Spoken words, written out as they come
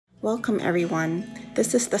Welcome everyone.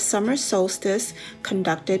 This is the Summer Solstice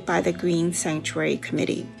conducted by the Green Sanctuary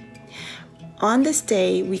Committee. On this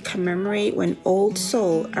day, we commemorate when Old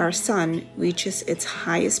Sol, our sun, reaches its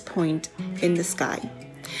highest point in the sky.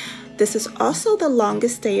 This is also the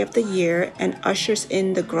longest day of the year and ushers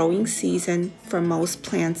in the growing season for most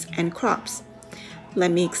plants and crops.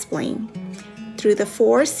 Let me explain. Through the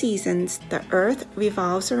 4 seasons, the Earth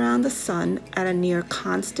revolves around the Sun at a near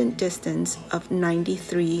constant distance of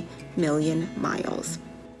 93 million miles.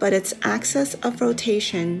 But its axis of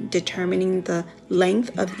rotation, determining the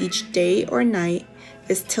length of each day or night,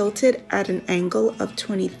 is tilted at an angle of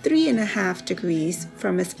 23.5 degrees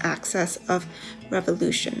from its axis of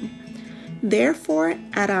revolution. Therefore,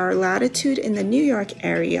 at our latitude in the New York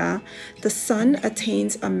area, the sun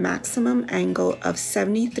attains a maximum angle of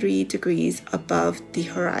 73 degrees above the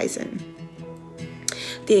horizon.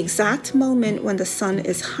 The exact moment when the sun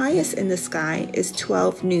is highest in the sky is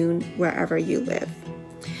 12 noon wherever you live.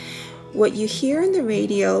 What you hear in the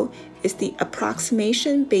radio is the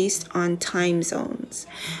approximation based on time zones.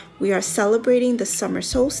 We are celebrating the summer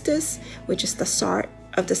solstice, which is the start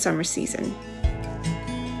of the summer season.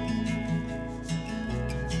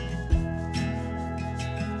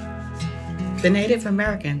 The Native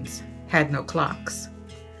Americans had no clocks,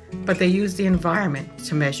 but they used the environment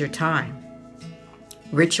to measure time.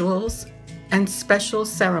 Rituals and special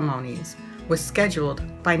ceremonies were scheduled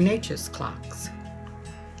by nature's clocks.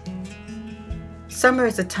 Summer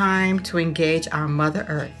is a time to engage our Mother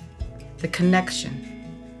Earth, the connection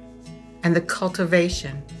and the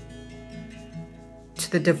cultivation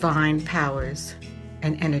to the divine powers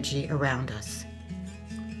and energy around us,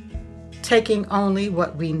 taking only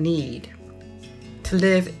what we need to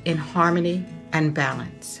live in harmony and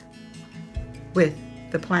balance with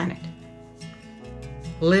the planet.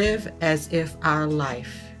 Live as if our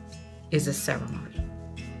life is a ceremony.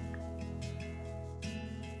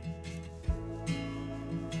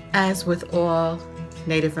 As with all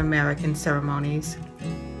Native American ceremonies,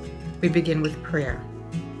 we begin with prayer.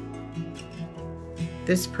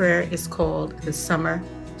 This prayer is called the Summer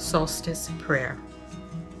Solstice Prayer.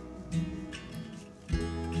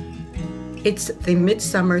 It's the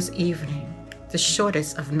midsummer's evening, the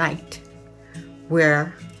shortest of night,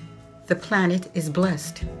 where the planet is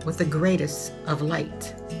blessed with the greatest of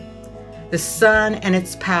light. The sun and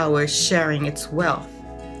its power sharing its wealth,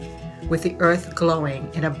 with the earth glowing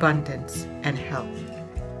in abundance and health.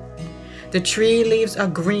 The tree leaves are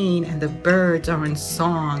green and the birds are in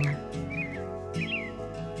song.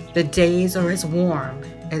 The days are as warm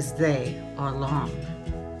as they are long.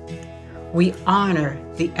 We honor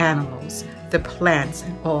the animals, the plants,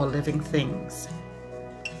 and all living things.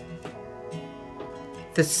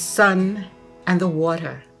 The sun and the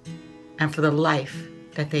water, and for the life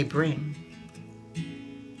that they bring.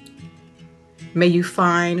 May you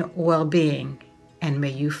find well-being, and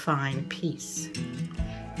may you find peace.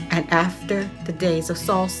 And after the days of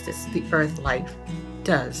solstice, the earth life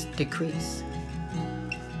does decrease.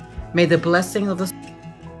 May the blessing of the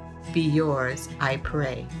be yours, I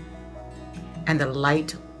pray, and the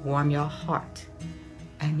light warm your heart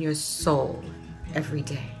and your soul every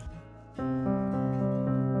day.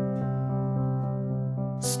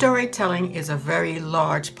 Storytelling is a very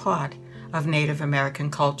large part of Native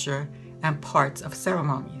American culture and parts of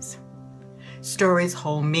ceremonies. Stories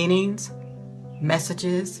hold meanings,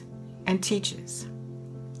 messages, and teaches.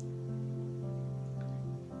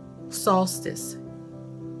 Solstice,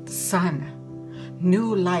 the sun,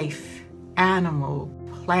 new life, animal,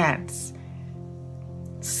 plants.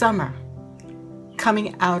 Summer,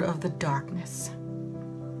 coming out of the darkness.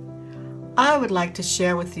 I would like to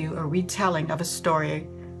share with you a retelling of a story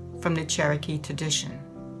from the Cherokee tradition.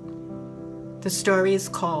 The story is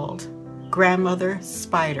called Grandmother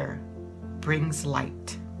Spider Brings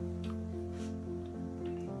Light.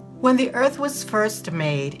 When the earth was first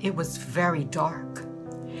made, it was very dark,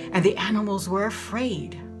 and the animals were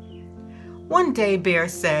afraid. One day, Bear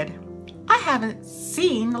said, "I haven't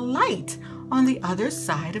seen light on the other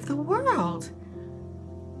side of the world,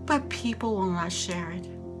 but people will not share it.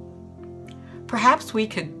 Perhaps we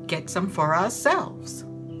could get some for ourselves."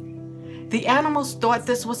 The animals thought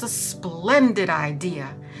this was a splendid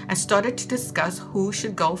idea and started to discuss who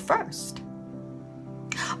should go first.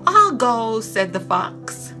 "I'll go," said the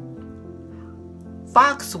fox.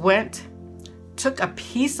 Fox went, took a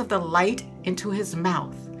piece of the light into his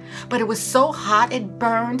mouth, but it was so hot it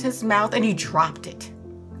burned his mouth and he dropped it.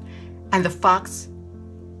 And the fox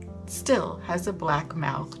still has a black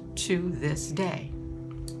mouth to this day.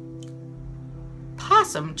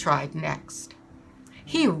 Possum tried next.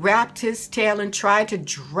 He wrapped his tail and tried to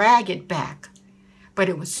drag it back, but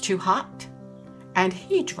it was too hot, and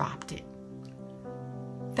he dropped it.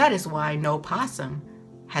 That is why no possum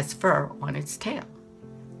has fur on its tail.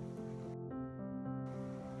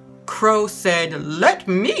 Crow said, "Let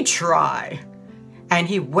me try," and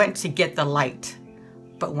he went to get the light.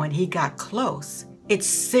 But when he got close, it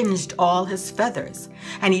singed all his feathers,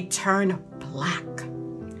 and he turned black.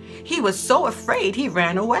 He was so afraid he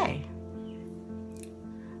ran away.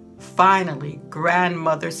 Finally,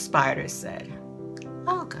 Grandmother Spider said,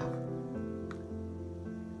 "I'll go."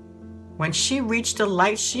 When she reached the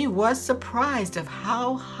light, she was surprised of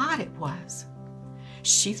how hot it was.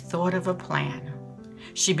 She thought of a plan.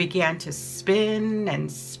 She began to spin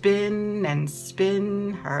and spin and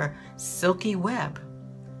spin her silky web.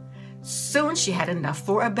 Soon she had enough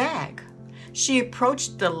for a bag. She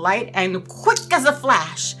approached the light and, quick as a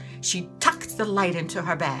flash, she tucked the light into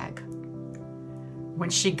her bag. When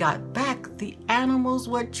she got back, the animals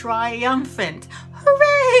were triumphant.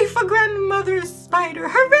 "Hooray for Grandmother Spider!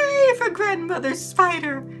 Hooray for Grandmother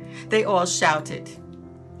Spider!" they all shouted.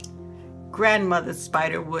 Grandmother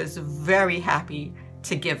Spider was very happy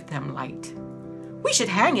to give them light. "We should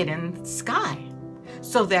hang it in the sky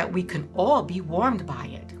so that we can all be warmed by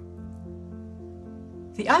it."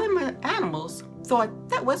 The other animals thought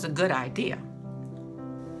that was a good idea.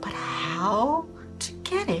 But how to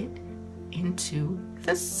get it into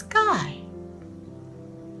the sky?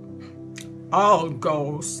 "I'll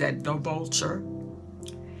go," said the vulture.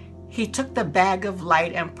 He took the bag of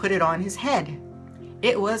light and put it on his head.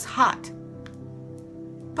 It was hot,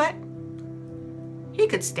 but he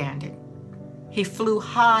could stand it. He flew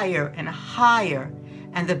higher and higher,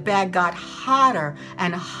 and the bag got hotter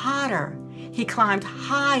and hotter. He climbed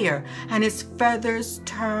higher, and his feathers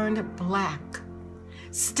turned black.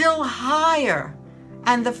 Still higher,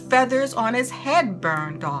 and the feathers on his head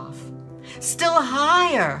burned off. Still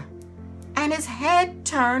higher, and his head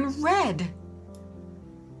turned red.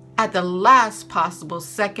 At the last possible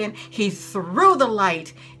second, he threw the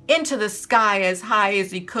light into the sky as high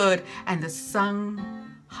as he could, and the sun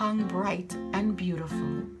hung bright and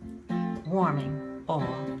beautiful, warming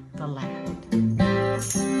all the land.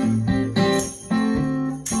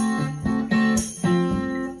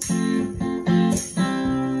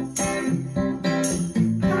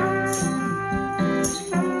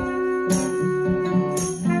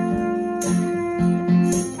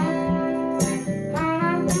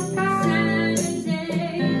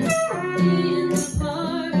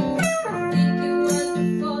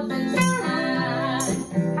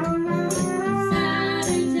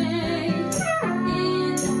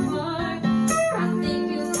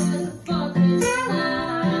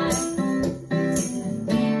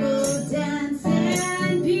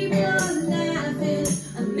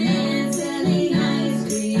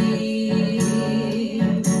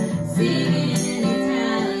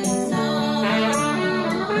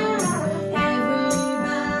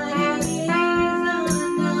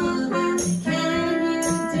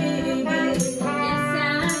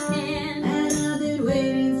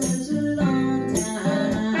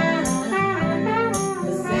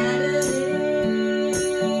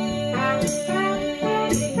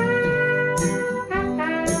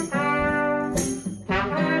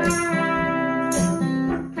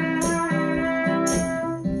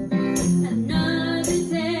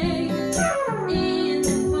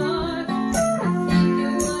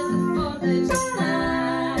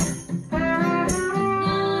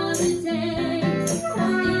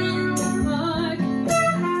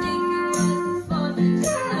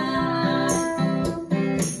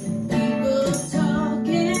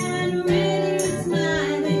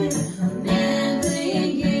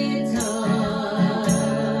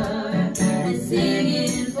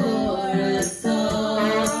 Singing for a song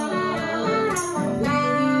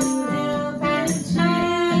with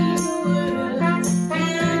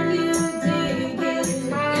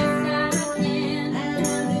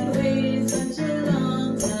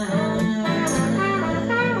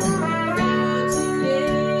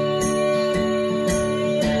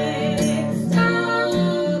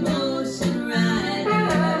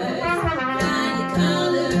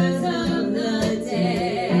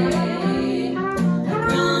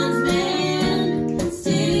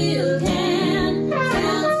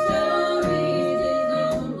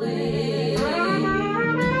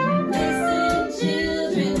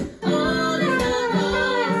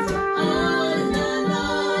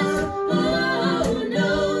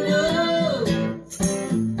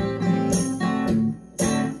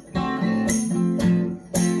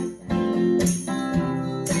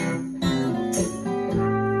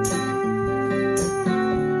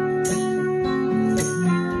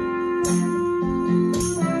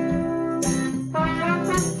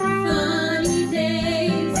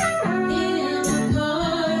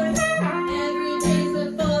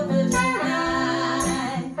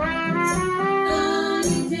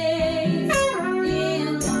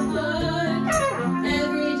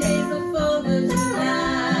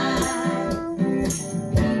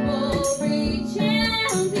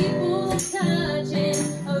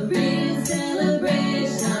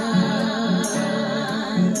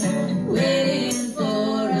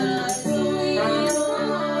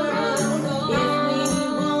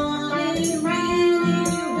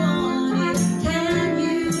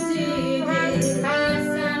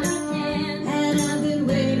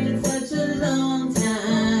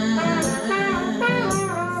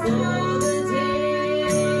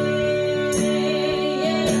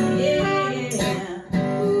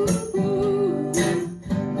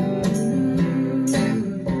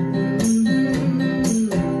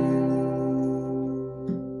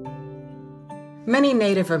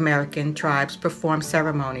Native American tribes perform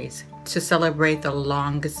ceremonies to celebrate the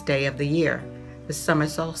longest day of the year, the summer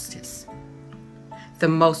solstice. The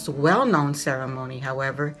most well-known ceremony,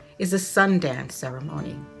 however, is the sun dance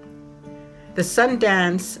ceremony. The sun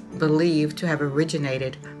dance, believed to have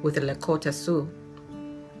originated with the Lakota Sioux,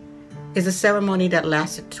 is a ceremony that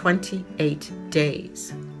lasted 28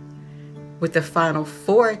 days, with the final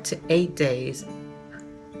 4 to 8 days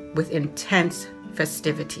with intense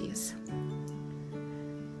festivities.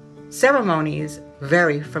 Ceremonies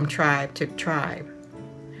vary from tribe to tribe,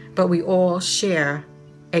 but we all share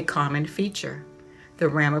a common feature, the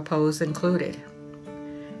Ramapos included.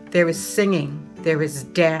 There is singing, there is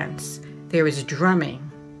dance, there is drumming,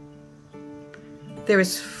 there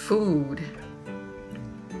is food,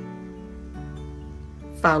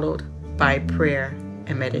 followed by prayer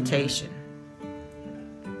and meditation.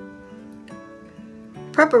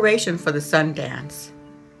 Preparation for the sun dance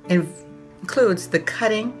includes the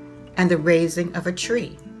cutting and the raising of a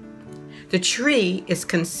tree. The tree is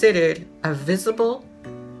considered a visible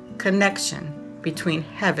connection between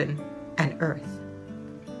heaven and earth.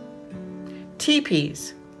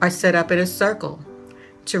 Teepees are set up in a circle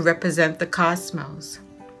to represent the cosmos,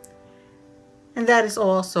 and that is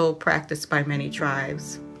also practiced by many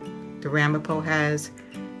tribes. The Ramapo has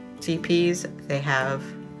teepees, they have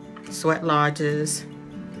sweat lodges,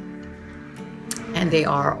 and they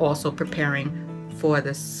are also preparing for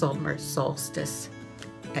the summer solstice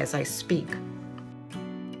as I speak.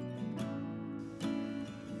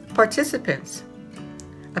 Participants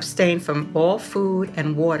abstain from all food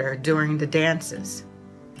and water during the dances,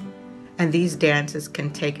 and these dances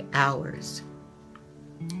can take hours.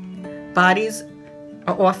 Bodies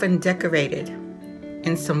are often decorated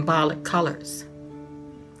in symbolic colors,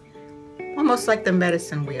 almost like the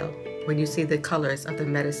medicine wheel, when you see the colors of the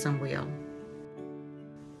medicine wheel.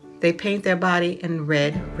 They paint their body in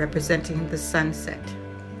red, representing the sunset,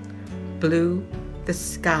 blue, the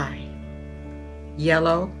sky,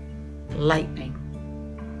 yellow, lightning,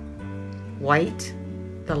 white,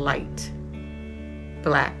 the light,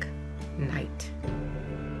 black, night.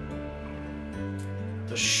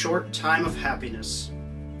 The short time of happiness,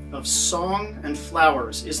 of song and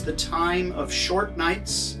flowers, is the time of short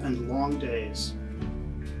nights and long days.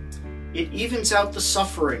 It evens out the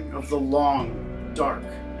suffering of the long, dark,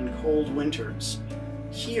 and cold winters,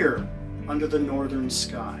 here under the northern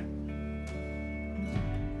sky.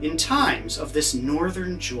 In times of this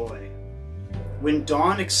northern joy, when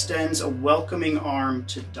dawn extends a welcoming arm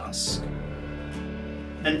to dusk,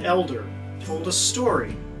 an elder told a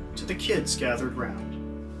story to the kids gathered round.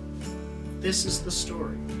 This is the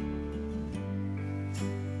story.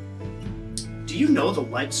 Do you know the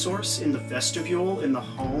light source in the vestibule in the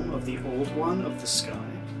home of the Old One of the Sky?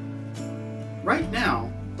 Right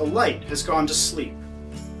now, the light has gone to sleep,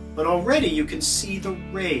 but already you can see the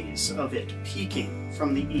rays of it peeking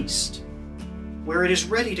from the east, where it is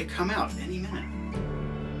ready to come out any minute.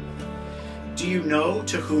 Do you know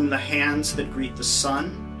to whom the hands that greet the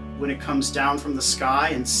sun when it comes down from the sky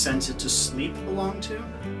and sends it to sleep belong to?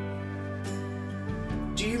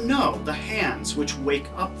 Do you know the hands which wake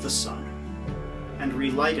up the sun and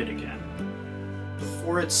relight it again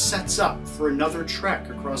before it sets up for another trek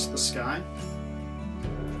across the sky?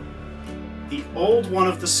 The Old One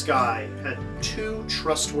of the Sky had 2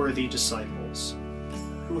 trustworthy disciples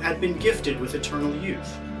who had been gifted with eternal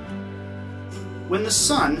youth. When the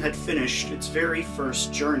sun had finished its very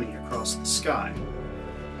first journey across the sky,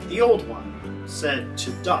 the Old One said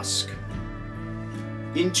to dusk,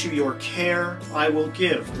 "Into your care I will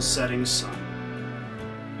give the setting sun.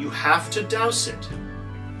 You have to douse it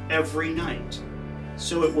every night,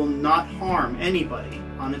 so it will not harm anybody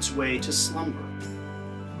on its way to slumber."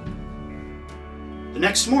 The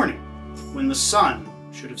next morning, when the sun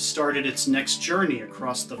should have started its next journey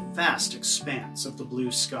across the vast expanse of the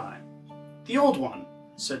blue sky, the Old One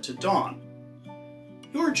said to dawn,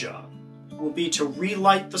 "Your job will be to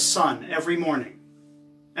relight the sun every morning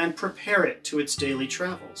and prepare it to its daily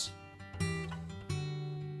travels." And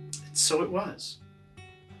so it was.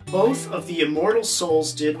 Both of the immortal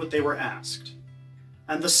souls did what they were asked,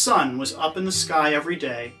 and the sun was up in the sky every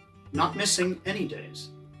day, not missing any days,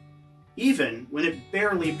 even when it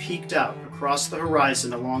barely peeked out across the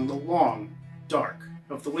horizon along the long dark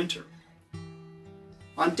of the winter.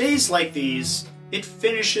 On days like these, it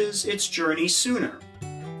finishes its journey sooner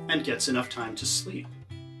and gets enough time to sleep,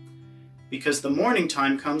 because the morning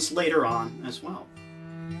time comes later on as well.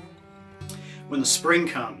 When the spring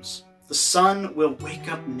comes, the sun will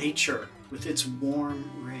wake up nature with its warm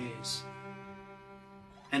rays,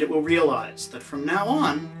 and it will realize that from now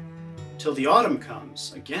on, till the autumn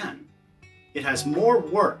comes again, It has more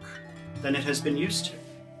work than it has been used to.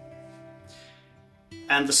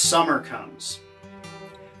 And the summer comes,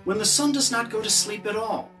 when the sun does not go to sleep at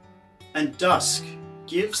all, and dusk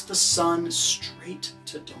gives the sun straight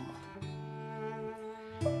to dawn,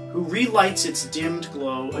 who relights its dimmed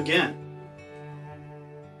glow again.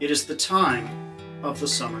 It is the time of the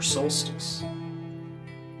summer solstice,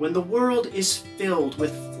 when the world is filled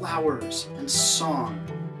with flowers and song,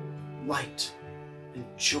 light and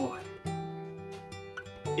joy.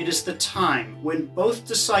 It is the time when both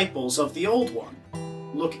disciples of the Old One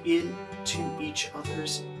look into each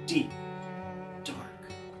other's deep, dark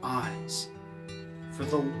eyes for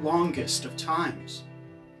the longest of times.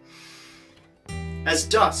 As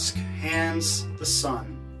dusk hands the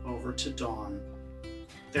sun over to dawn,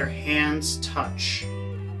 their hands touch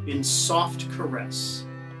in soft caress,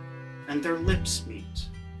 and their lips meet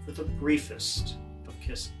for the briefest of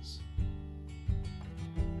kisses.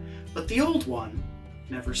 But the Old One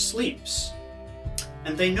never sleeps,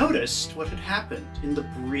 and they noticed what had happened in the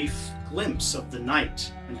brief glimpse of the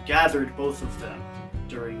night and gathered both of them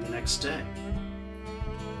during the next day.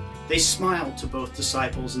 They smiled to both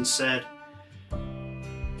disciples and said,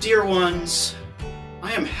 "Dear ones,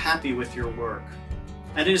 I am happy with your work,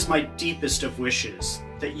 and it is my deepest of wishes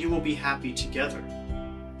that you will be happy together.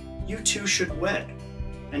 You two should wed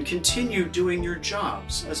and continue doing your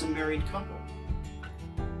jobs as a married couple."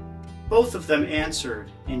 Both of them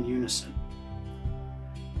answered in unison,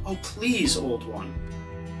 "Oh, please, Old One,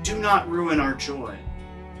 do not ruin our joy.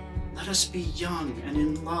 Let us be young and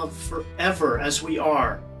in love forever as we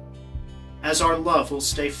are, as our love will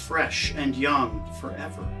stay fresh and young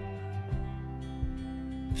forever."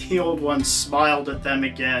 The Old One smiled at them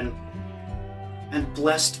again and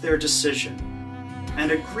blessed their decision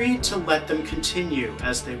and agreed to let them continue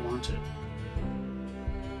as they wanted.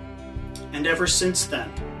 And ever since then,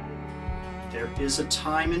 there is a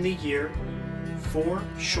time in the year, 4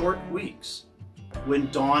 short weeks, when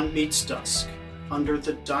dawn meets dusk under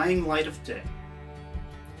the dying light of day.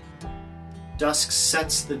 Dusk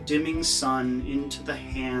sets the dimming sun into the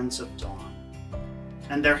hands of dawn,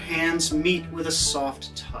 and their hands meet with a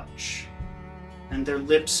soft touch, and their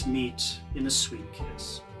lips meet in a sweet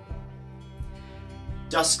kiss.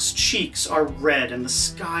 Dusk's cheeks are red, and the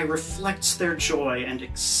sky reflects their joy and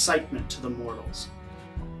excitement to the mortals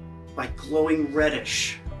by glowing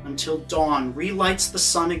reddish until dawn relights the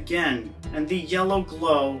sun again, and the yellow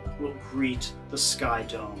glow will greet the sky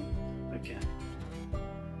dome again.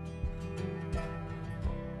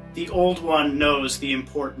 The Old One knows the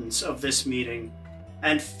importance of this meeting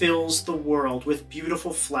and fills the world with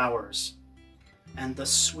beautiful flowers and the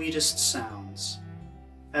sweetest sounds,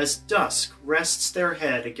 as dusk rests their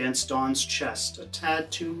head against dawn's chest a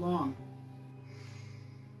tad too long.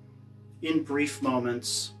 In brief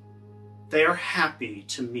moments, they are happy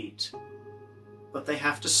to meet, but they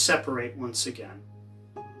have to separate once again,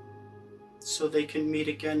 so they can meet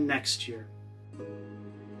again next year.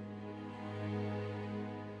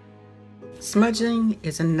 Smudging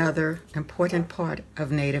is another important part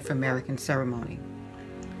of Native American ceremony.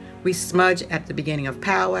 We smudge at the beginning of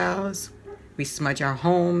powwows. We smudge our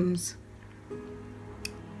homes,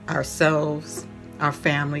 ourselves, our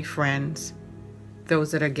family, friends,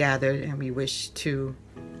 those that are gathered and we wish to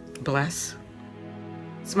bless.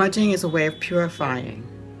 Smudging is a way of purifying,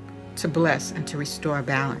 to bless and to restore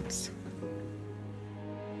balance.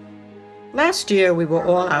 Last year, we were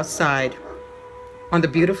all outside on the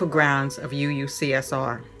beautiful grounds of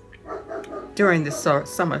UUCSR during the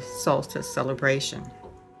summer solstice celebration.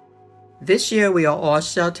 This year, we are all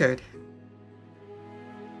sheltered,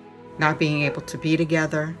 not being able to be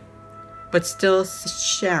together, but still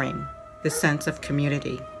sharing the sense of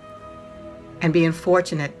community and being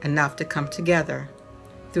fortunate enough to come together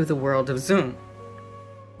through the world of Zoom.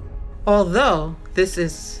 Although this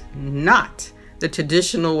is not the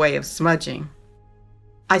traditional way of smudging,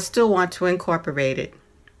 I still want to incorporate it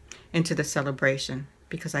into the celebration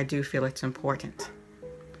because I do feel it's important.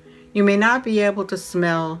 You may not be able to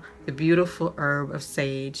smell the beautiful herb of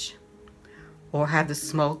sage or have the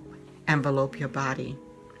smoke envelope your body.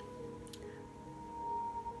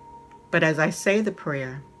 But as I say the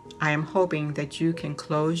prayer, I am hoping that you can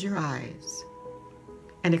close your eyes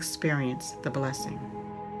and experience the blessing.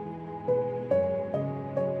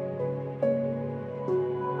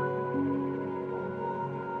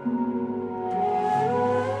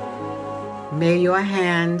 May your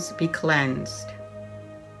hands be cleansed,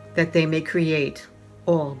 that they may create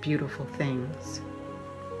all beautiful things.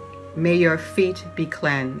 May your feet be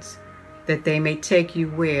cleansed, that they may take you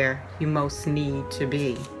where you most need to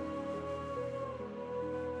be.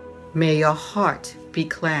 May your heart be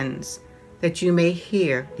cleansed, that you may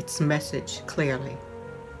hear its message clearly.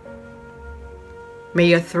 May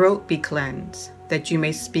your throat be cleansed, that you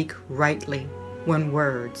may speak rightly when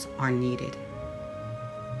words are needed.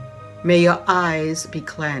 May your eyes be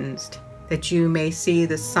cleansed, that you may see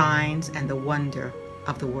the signs and the wonder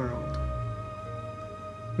of the world.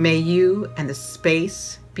 May you and the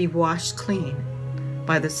space be washed clean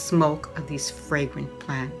by the smoke of these fragrant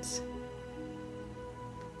plants.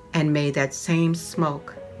 And may that same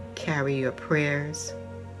smoke carry your prayers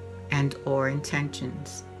and or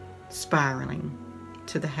intentions spiraling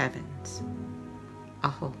to the heavens.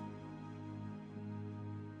 Aho.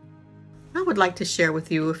 I would like to share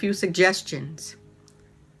with you a few suggestions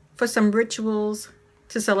for some rituals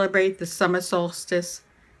to celebrate the summer solstice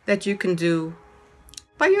that you can do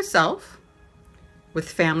by yourself, with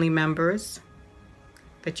family members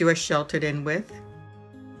that you are sheltered in with.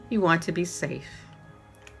 You want to be safe.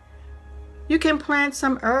 You can plant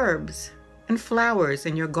some herbs and flowers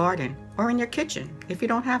in your garden or in your kitchen if you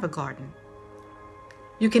don't have a garden.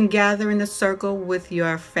 You can gather in a circle with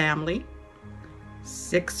your family,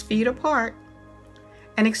 6 feet apart,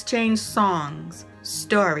 and exchange songs,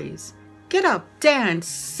 stories. Get up, dance,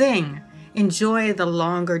 sing, enjoy the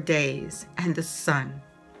longer days and the sun.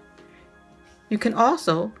 You can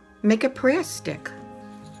also make a prayer stick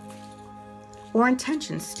or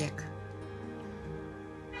intention stick.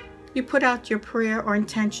 You put out your prayer or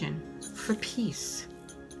intention for peace.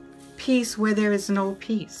 Peace where there is no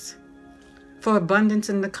peace. For abundance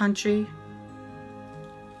in the country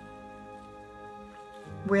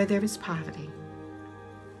where there is poverty.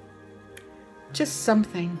 Just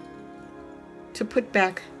something to put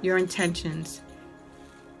back your intentions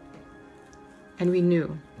and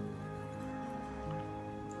renew.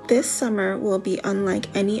 This summer will be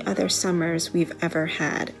unlike any other summers we've ever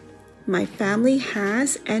had. My family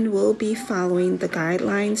has and will be following the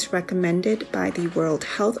guidelines recommended by the World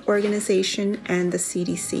Health Organization and the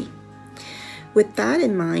CDC. With that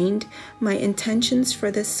in mind, my intentions for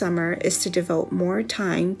this summer is to devote more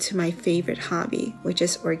time to my favorite hobby, which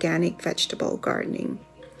is organic vegetable gardening.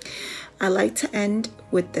 I like to end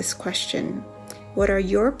with this question. What are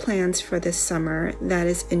your plans for this summer that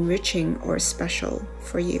is enriching or special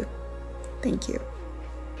for you? Thank you.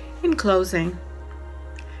 In closing,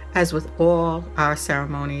 as with all our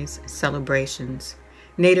ceremonies, celebrations,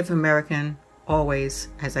 Native American always,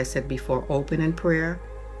 as I said before, open in prayer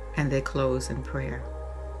and they close in prayer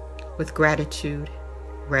with gratitude,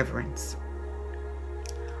 reverence.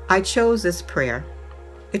 I chose this prayer.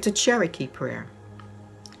 It's a Cherokee prayer.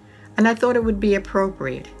 And I thought it would be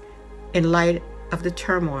appropriate in light of the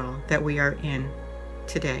turmoil that we are in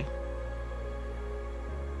today.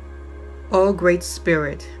 O Great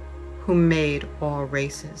Spirit, who made all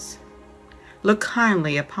races, look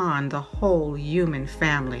kindly upon the whole human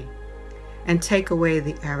family and take away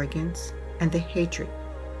the arrogance and the hatred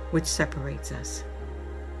which separates us.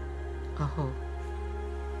 Aho.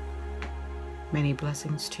 Many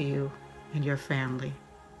blessings to you and your family.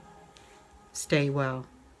 Stay well,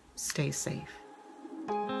 stay safe.